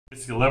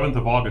It's the 11th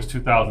of August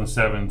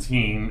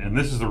 2017, and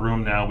this is the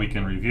Rheum Now Week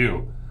in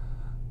Review.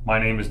 My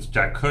name is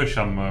Jack Cush.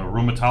 I'm a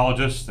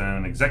rheumatologist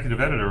and executive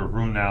editor of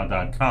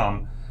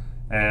RheumNow.com,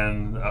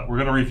 and we're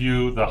going to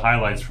review the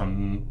highlights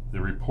from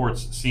the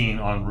reports seen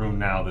on Rheum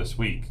Now this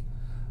week.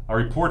 A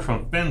report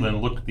from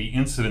Finland looked at the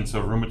incidence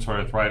of rheumatoid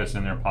arthritis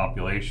in their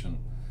population.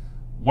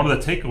 One of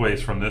the takeaways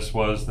from this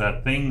was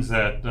that things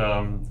that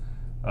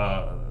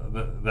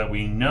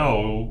we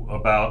know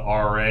about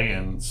RA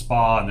and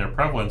SPA and their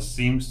prevalence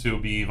seems to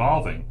be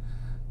evolving.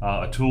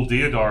 Atul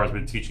Deodar has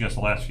been teaching us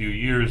the last few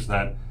years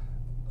that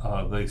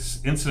the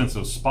incidence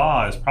of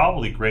SPA is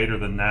probably greater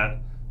than that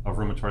of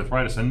rheumatoid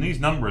arthritis, and these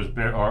numbers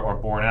are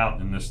borne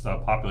out in this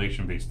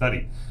population-based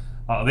study.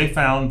 They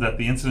found that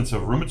the incidence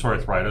of rheumatoid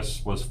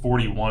arthritis was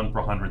 41 per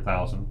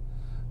 100,000.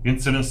 The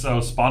incidence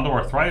of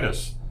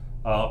spondyloarthritis,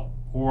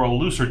 or a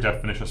looser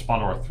definition of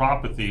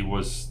spondyloarthropathy,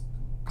 was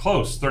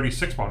close,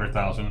 36 per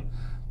 100,000,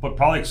 but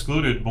probably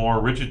excluded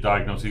more rigid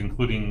diagnoses,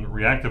 including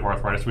reactive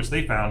arthritis, which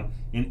they found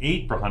in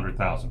 8 per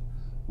 100,000.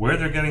 Where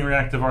they're getting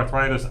reactive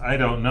arthritis, I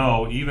don't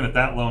know. Even at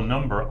that low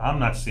number, I'm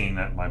not seeing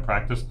that in my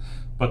practice,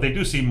 but they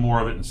do see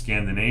more of it in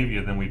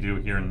Scandinavia than we do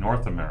here in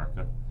North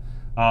America.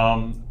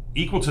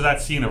 Equal to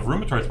that seen of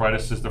rheumatoid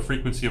arthritis is the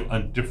frequency of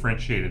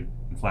undifferentiated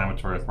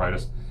inflammatory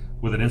arthritis,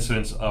 with an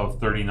incidence of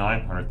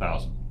 39 per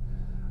 100,000.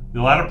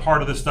 The latter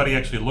part of the study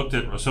actually looked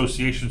at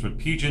associations with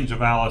P.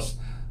 gingivalis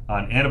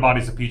and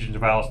antibodies to P.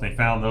 gingivalis, and they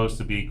found those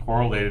to be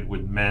correlated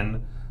with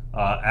men,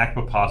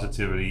 ACPA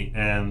positivity,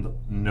 and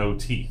no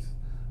teeth,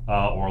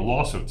 or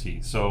loss of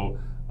teeth. So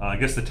I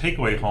guess the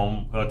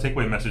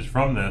takeaway message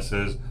from this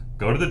is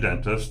go to the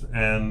dentist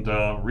and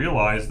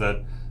realize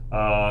that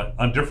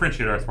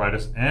undifferentiated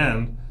arthritis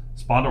and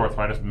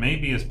spondyloarthritis may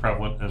be as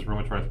prevalent as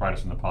rheumatoid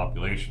arthritis in the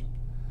population.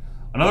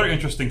 Another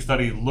interesting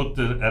study looked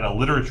at a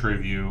literature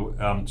review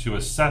to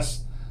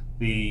assess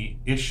the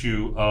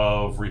issue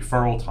of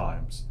referral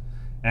times,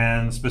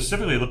 and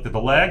specifically looked at the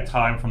lag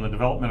time from the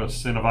development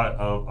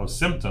of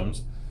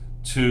symptoms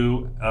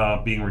to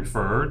being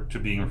referred to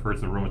the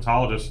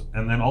rheumatologist,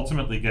 and then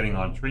ultimately getting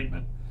on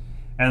treatment.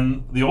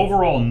 And the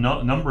overall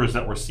numbers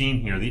that we're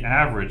seeing here, the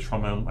average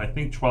from I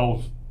think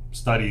 12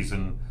 studies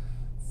and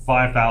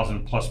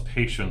 5,000 plus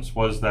patients,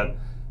 was that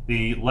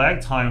the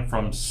lag time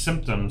from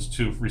symptoms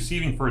to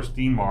receiving first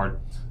DMARD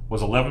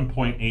was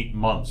 11.8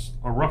 months,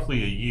 or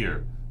roughly a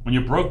year. When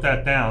you broke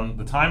that down,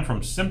 the time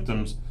from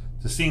symptoms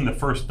to seeing the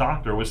first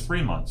doctor was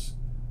 3 months.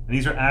 And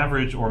these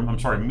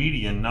are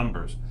median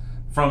numbers.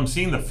 From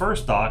seeing the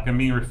first doc and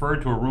being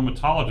referred to a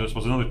rheumatologist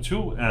was another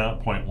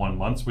 2.1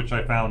 months, which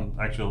I found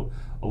actually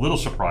a little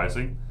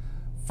surprising.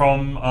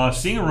 From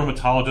seeing a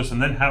rheumatologist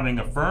and then having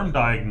a firm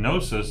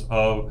diagnosis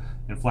of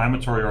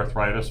inflammatory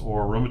arthritis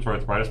or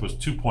rheumatoid arthritis was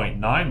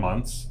 2.9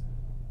 months.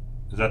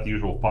 Is that the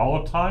usual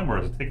follow-up time, or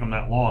does it take them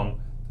that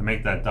long to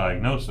make that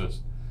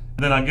diagnosis?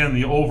 And then again,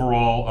 the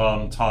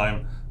overall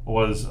time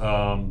was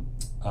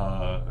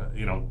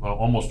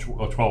almost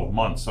 12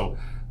 months. So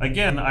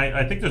again,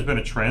 I think there's been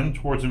a trend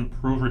towards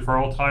improved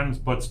referral times,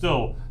 but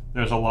still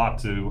there's a lot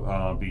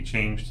to be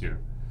changed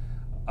here.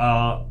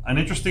 An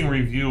interesting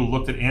review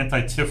looked at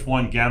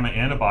anti-TIF1 gamma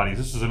antibodies.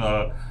 This is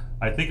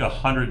I think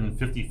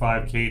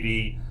 155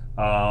 kD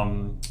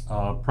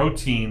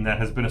protein that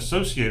has been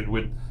associated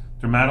with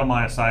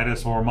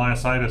dermatomyositis or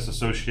myositis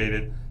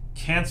associated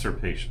cancer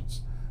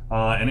patients.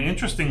 And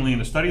interestingly, in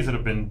the studies that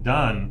have been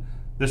done,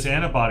 this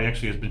antibody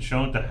actually has been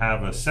shown to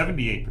have a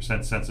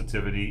 78%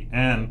 sensitivity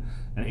and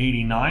an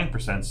 89%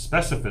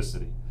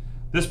 specificity.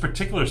 This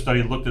particular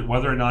study looked at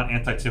whether or not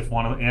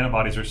anti-TIF1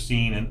 antibodies are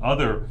seen in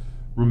other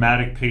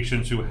rheumatic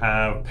patients who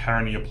have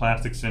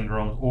paraneoplastic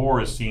syndromes,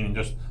 or is seen in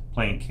just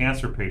plain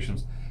cancer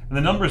patients. And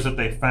the numbers that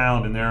they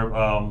found in their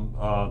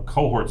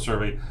cohort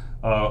survey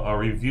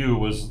review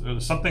was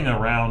something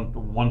around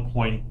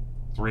 1.3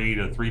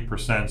 to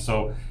 3%.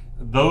 So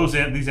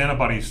these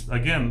antibodies,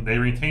 again, they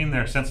retain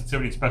their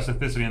sensitivity and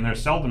specificity, and they're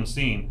seldom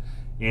seen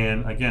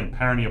in, again,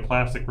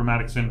 paraneoplastic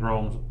rheumatic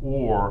syndromes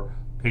or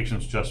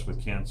patients just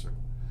with cancer.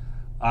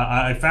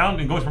 I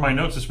found, in going through my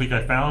notes this week,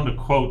 I found a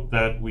quote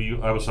that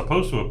I was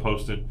supposed to have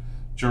posted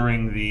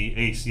during the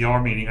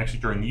ACR meeting,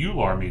 actually during the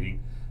EULAR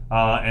meeting,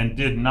 and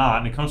did not.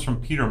 And it comes from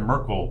Peter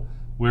Merkel,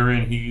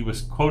 wherein he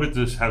was quoted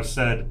to have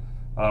said,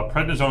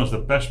 prednisone is the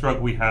best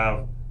drug we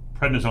have,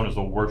 prednisone is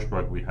the worst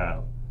drug we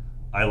have.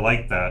 I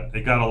like that.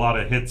 It got a lot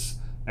of hits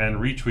and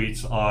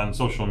retweets on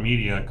social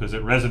media because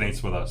it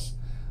resonates with us.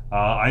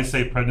 I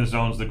say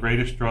prednisone is the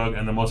greatest drug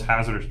and the most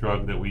hazardous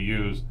drug that we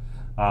use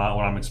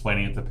when I'm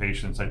explaining it to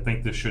patients. I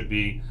think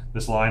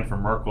this line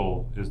from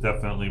Merkel is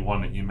definitely one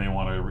that you may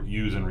want to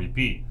use and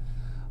repeat.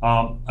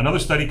 Another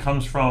study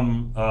comes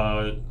from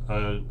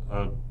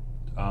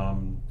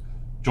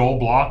Joel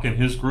Block and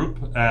his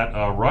group at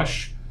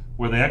Rush,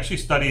 where they actually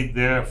studied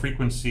their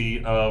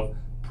frequency of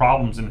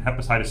problems in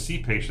hepatitis C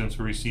patients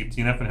who received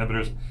TNF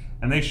inhibitors,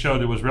 and they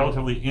showed it was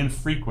relatively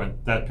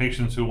infrequent that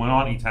patients who went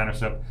on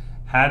etanercept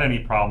had any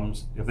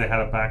problems if they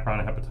had a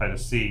background in hepatitis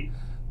C.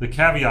 The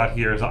caveat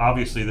here is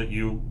obviously that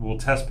you will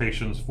test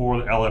patients for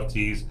the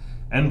LFTs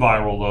and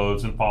viral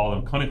loads and follow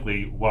them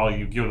clinically while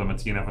you give them a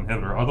TNF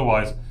inhibitor.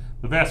 Otherwise,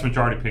 the vast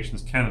majority of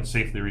patients can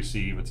safely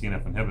receive a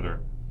TNF inhibitor.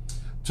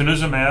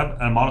 Tanezumab,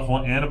 a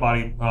monoclonal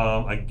antibody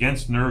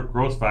against nerve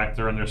growth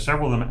factor, and there's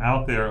several of them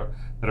out there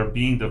that are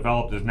being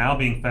developed, is now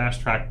being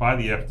fast-tracked by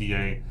the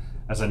FDA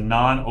as a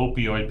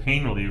non-opioid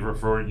pain reliever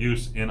for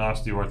use in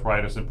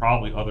osteoarthritis and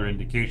probably other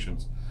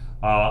indications.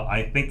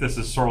 I think this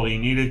is sorely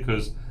needed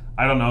because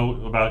I don't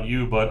know about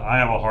you, but I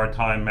have a hard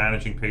time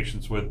managing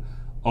patients with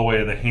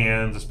OA of the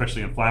hands,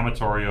 especially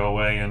inflammatory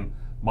OA, and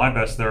my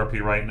best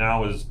therapy right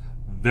now is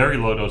very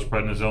low dose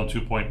prednisone,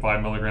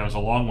 2.5 milligrams,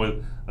 along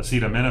with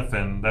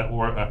acetaminophen. That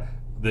were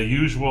the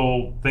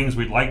usual things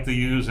we'd like to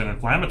use in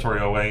inflammatory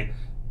OA.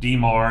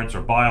 DMARDs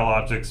or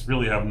biologics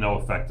really have no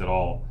effect at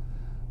all.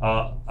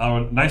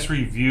 A nice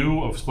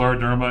review of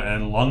scleroderma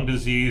and lung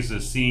disease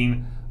is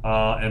seen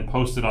and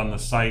posted on the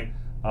site.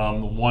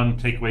 One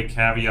takeaway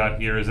caveat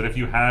here is that if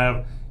you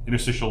have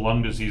interstitial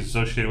lung disease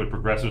associated with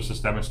progressive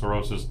systemic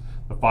sclerosis,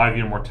 the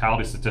 5-year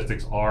mortality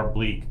statistics are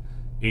bleak,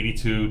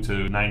 82 to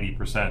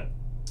 90%.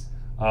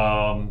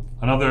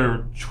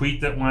 Another tweet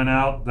that went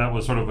out that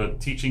was sort of a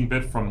teaching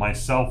bit from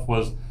myself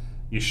was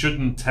you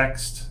shouldn't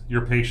text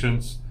your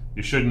patients,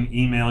 you shouldn't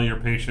email your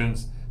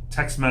patients.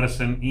 Text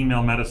medicine,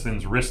 email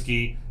medicine's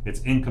risky, it's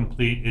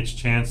incomplete, it's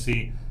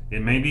chancy,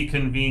 it may be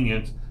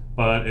convenient,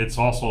 but it's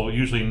also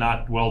usually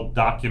not well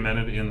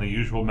documented in the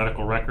usual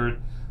medical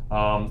record.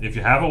 If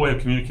you have a way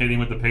of communicating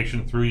with the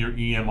patient through your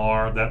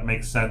EMR, that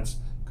makes sense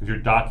because you're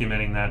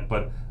documenting that.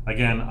 But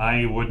again,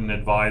 I wouldn't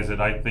advise it.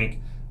 I think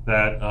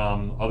that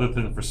other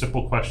than for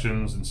simple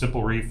questions and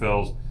simple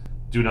refills,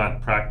 do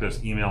not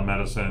practice email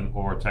medicine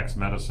or text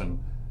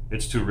medicine.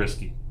 It's too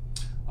risky.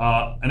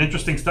 An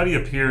interesting study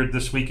appeared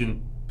this week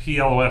in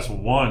PLOS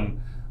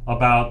 1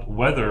 about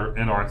weather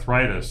and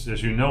arthritis.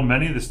 As you know,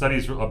 many of the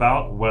studies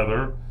about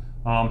weather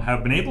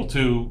have been able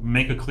to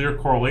make a clear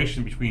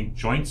correlation between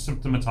joint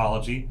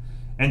symptomatology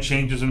and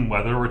changes in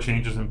weather or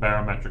changes in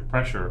barometric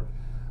pressure.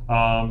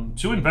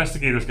 Two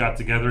investigators got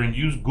together and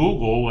used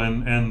Google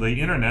and the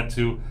internet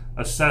to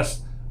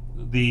assess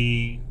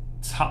the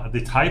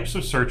types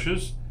of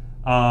searches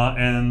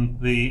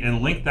and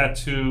link that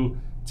to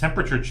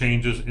temperature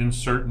changes in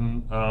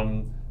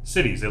certain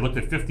cities. They looked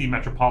at 50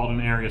 metropolitan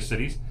area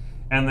cities,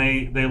 and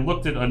they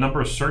looked at a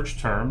number of search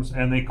terms,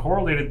 and they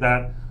correlated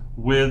that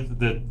with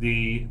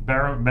the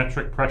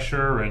barometric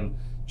pressure and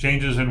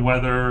changes in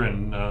weather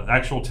and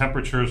actual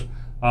temperatures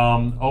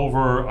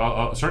over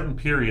a certain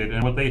period.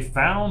 And what they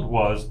found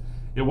was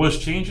it was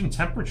change in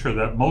temperature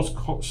that most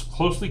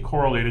closely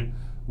correlated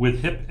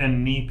with hip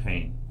and knee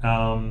pain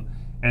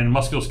and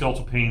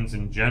musculoskeletal pains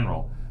in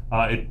general.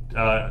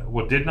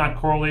 What did not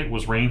correlate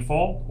was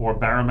rainfall or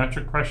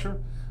barometric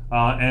pressure,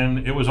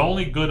 and it was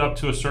only good up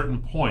to a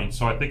certain point.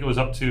 So I think it was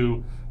up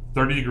to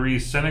 30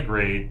 degrees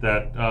centigrade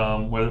that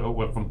from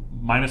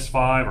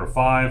 -5 or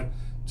 5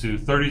 to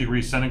 30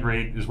 degrees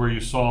centigrade is where you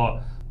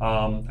saw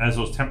as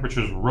those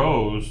temperatures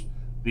rose,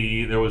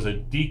 there was a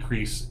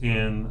decrease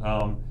in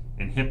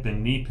hip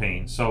and knee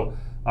pain. So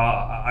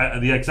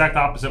the exact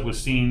opposite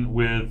was seen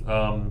with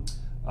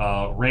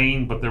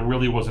rain, but there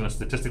really wasn't a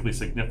statistically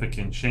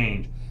significant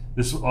change.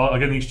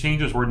 Again, these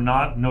changes were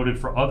not noted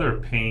for other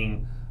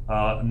pain,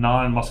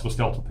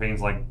 non-musculoskeletal pains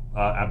like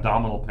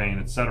abdominal pain,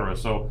 etc.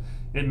 So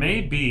it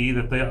may be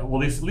that at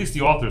least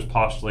the authors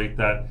postulate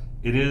that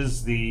it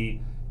is the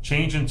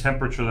change in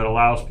temperature that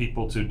allows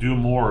people to do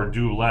more or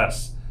do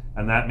less,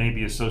 and that may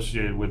be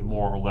associated with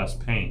more or less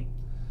pain.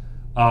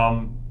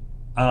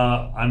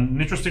 An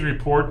interesting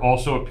report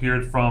also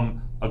appeared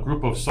from a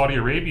group of Saudi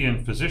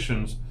Arabian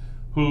physicians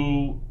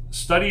who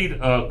studied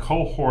a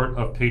cohort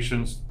of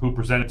patients who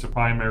presented to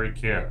primary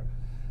care.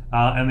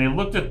 And they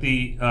looked at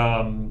the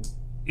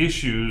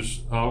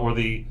issues or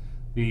the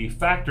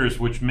factors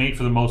which made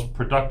for the most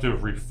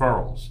productive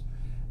referrals.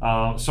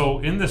 So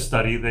in this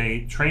study,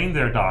 they trained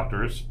their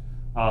doctors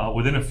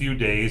within a few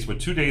days with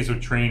 2 days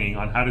of training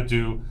on how to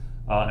do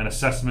an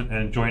assessment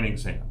and joint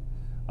exam.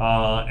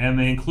 And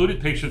they included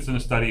patients in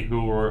the study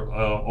who were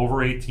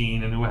over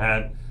 18 and who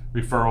had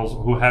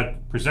referrals, who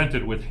had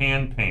presented with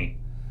hand pain.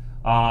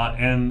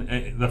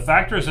 And the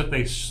factors that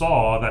they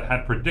saw that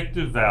had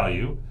predictive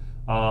value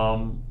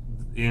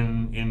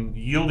in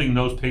yielding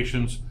those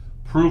patients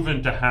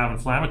proven to have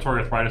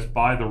inflammatory arthritis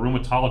by the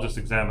rheumatologist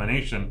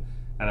examination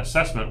and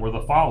assessment were the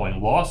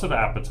following: loss of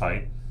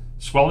appetite,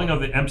 swelling of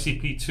the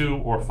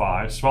MCP2 or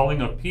 5,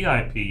 swelling of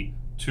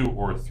PIP2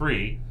 or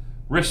 3,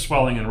 wrist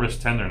swelling and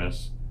wrist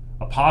tenderness,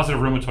 a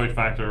positive rheumatoid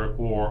factor,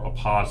 or a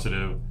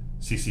positive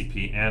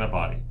CCP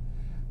antibody.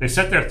 They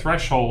set their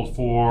threshold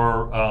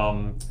for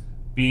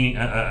being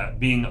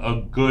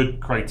a good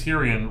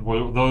criterion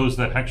were those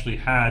that actually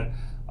had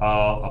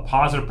a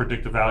positive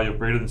predictive value of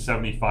greater than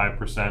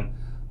 75%,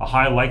 a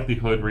high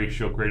likelihood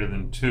ratio greater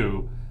than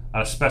 2,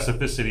 and a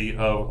specificity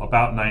of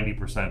about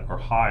 90% or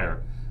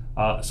higher.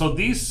 So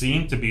these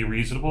seem to be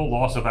reasonable.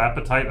 Loss of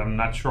appetite, I'm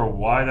not sure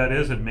why that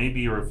is. It may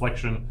be a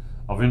reflection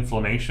of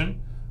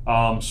inflammation.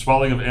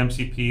 Swelling of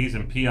MCPs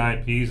and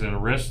PIPs in the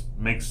wrist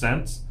makes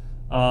sense.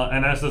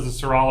 and as does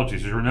the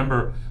serology. So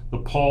remember, the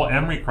Paul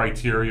Emery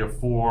criteria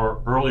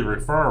for early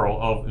referral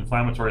of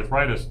inflammatory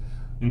arthritis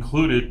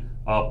included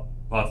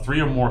 3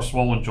 or more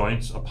swollen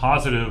joints, a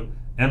positive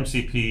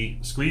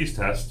MCP squeeze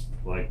test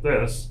like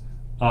this,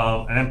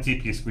 an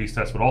MTP squeeze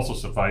test would also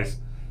suffice,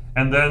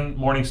 and then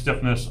morning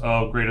stiffness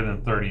of greater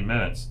than 30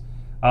 minutes.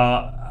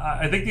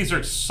 I think these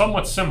are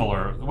somewhat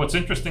similar. What's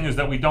interesting is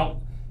that we don't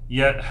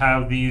yet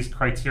have these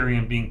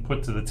criterion being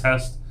put to the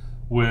test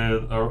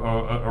with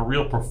a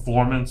real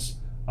performance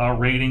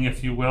rating,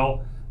 if you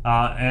will.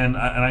 And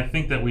I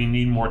think that we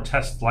need more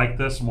tests like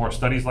this, more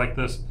studies like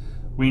this.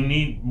 We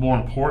need, more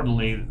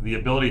importantly, the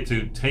ability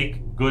to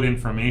take good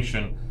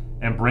information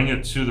and bring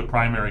it to the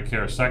primary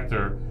care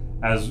sector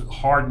as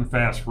hard and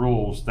fast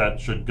rules that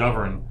should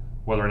govern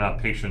whether or not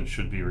patients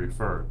should be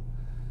referred.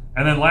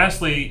 And then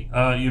lastly,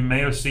 you may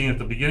have seen at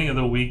the beginning of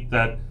the week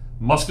that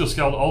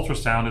musculoskeletal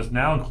ultrasound is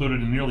now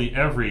included in nearly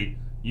every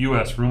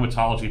U.S.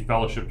 rheumatology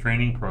fellowship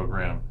training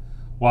program.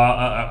 While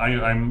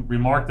I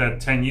remarked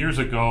that 10 years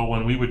ago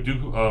when we would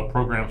do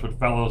programs with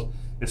fellows,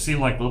 it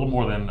seemed like a little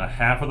more than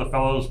half of the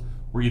fellows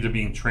were either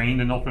being trained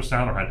in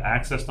ultrasound or had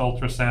access to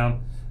ultrasound.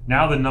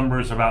 Now the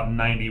number is about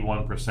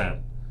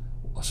 91%.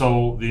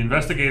 So the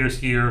investigators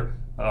here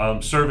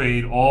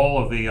surveyed all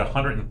of the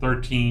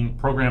 113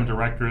 program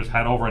directors,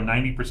 had over a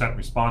 90%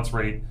 response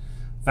rate,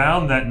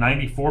 found that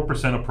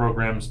 94% of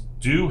programs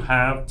do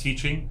have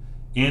teaching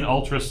in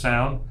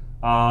ultrasound,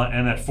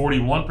 and that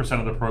 41%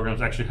 of the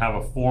programs actually have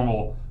a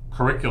formal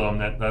curriculum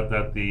that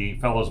the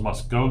fellows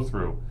must go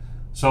through.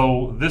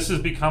 So this has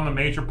become a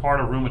major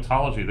part of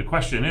rheumatology. The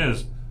question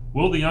is,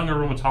 will the younger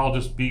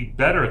rheumatologists be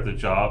better at the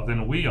job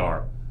than we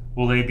are?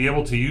 Will they be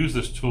able to use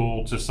this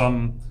tool to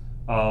some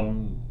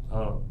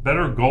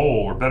better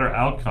goal or better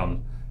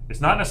outcome?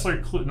 It's not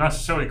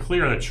necessarily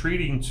clear that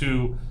treating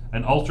to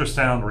an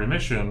ultrasound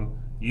remission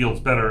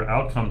yields better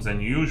outcomes than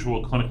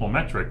usual clinical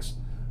metrics,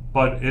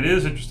 but it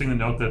is interesting to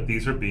note that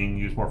these are being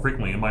used more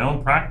frequently. In my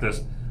own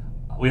practice,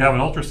 we have an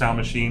ultrasound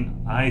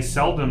machine. I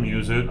seldom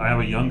use it. I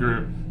have a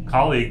younger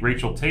colleague,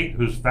 Rachel Tate,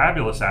 who's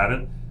fabulous at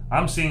it.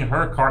 I'm seeing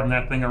her carting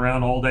that thing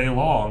around all day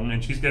long,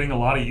 and she's getting a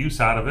lot of use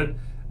out of it,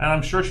 and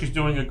I'm sure she's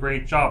doing a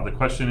great job. The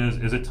question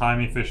is it time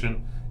efficient?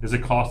 Is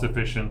it cost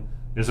efficient?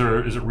 Is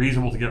it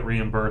reasonable to get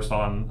reimbursed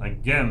on?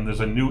 Again, there's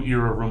a new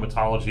era of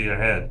rheumatology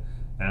ahead,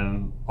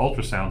 and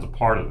ultrasound's a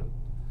part of it.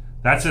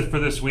 That's it for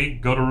this week.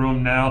 Go to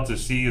RheumNow to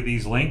see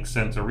these links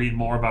and to read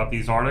more about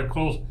these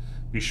articles.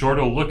 Be sure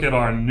to look at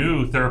our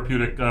new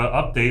therapeutic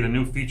update, a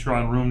new feature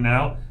on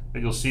RheumNow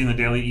that you'll see in the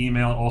daily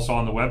email, also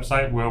on the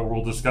website, where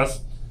we'll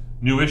discuss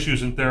new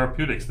issues in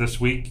therapeutics. This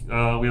week, we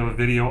have a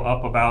video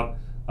up about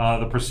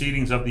the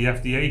proceedings of the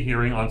FDA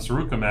hearing on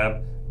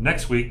sirukumab.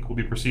 Next week will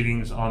be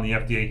proceedings on the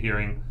FDA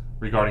hearing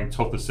regarding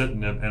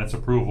tofacitinib and its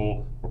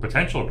approval or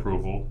potential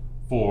approval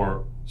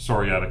for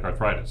psoriatic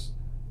arthritis.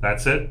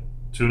 That's it.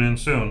 Tune in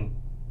soon.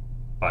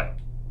 Bye.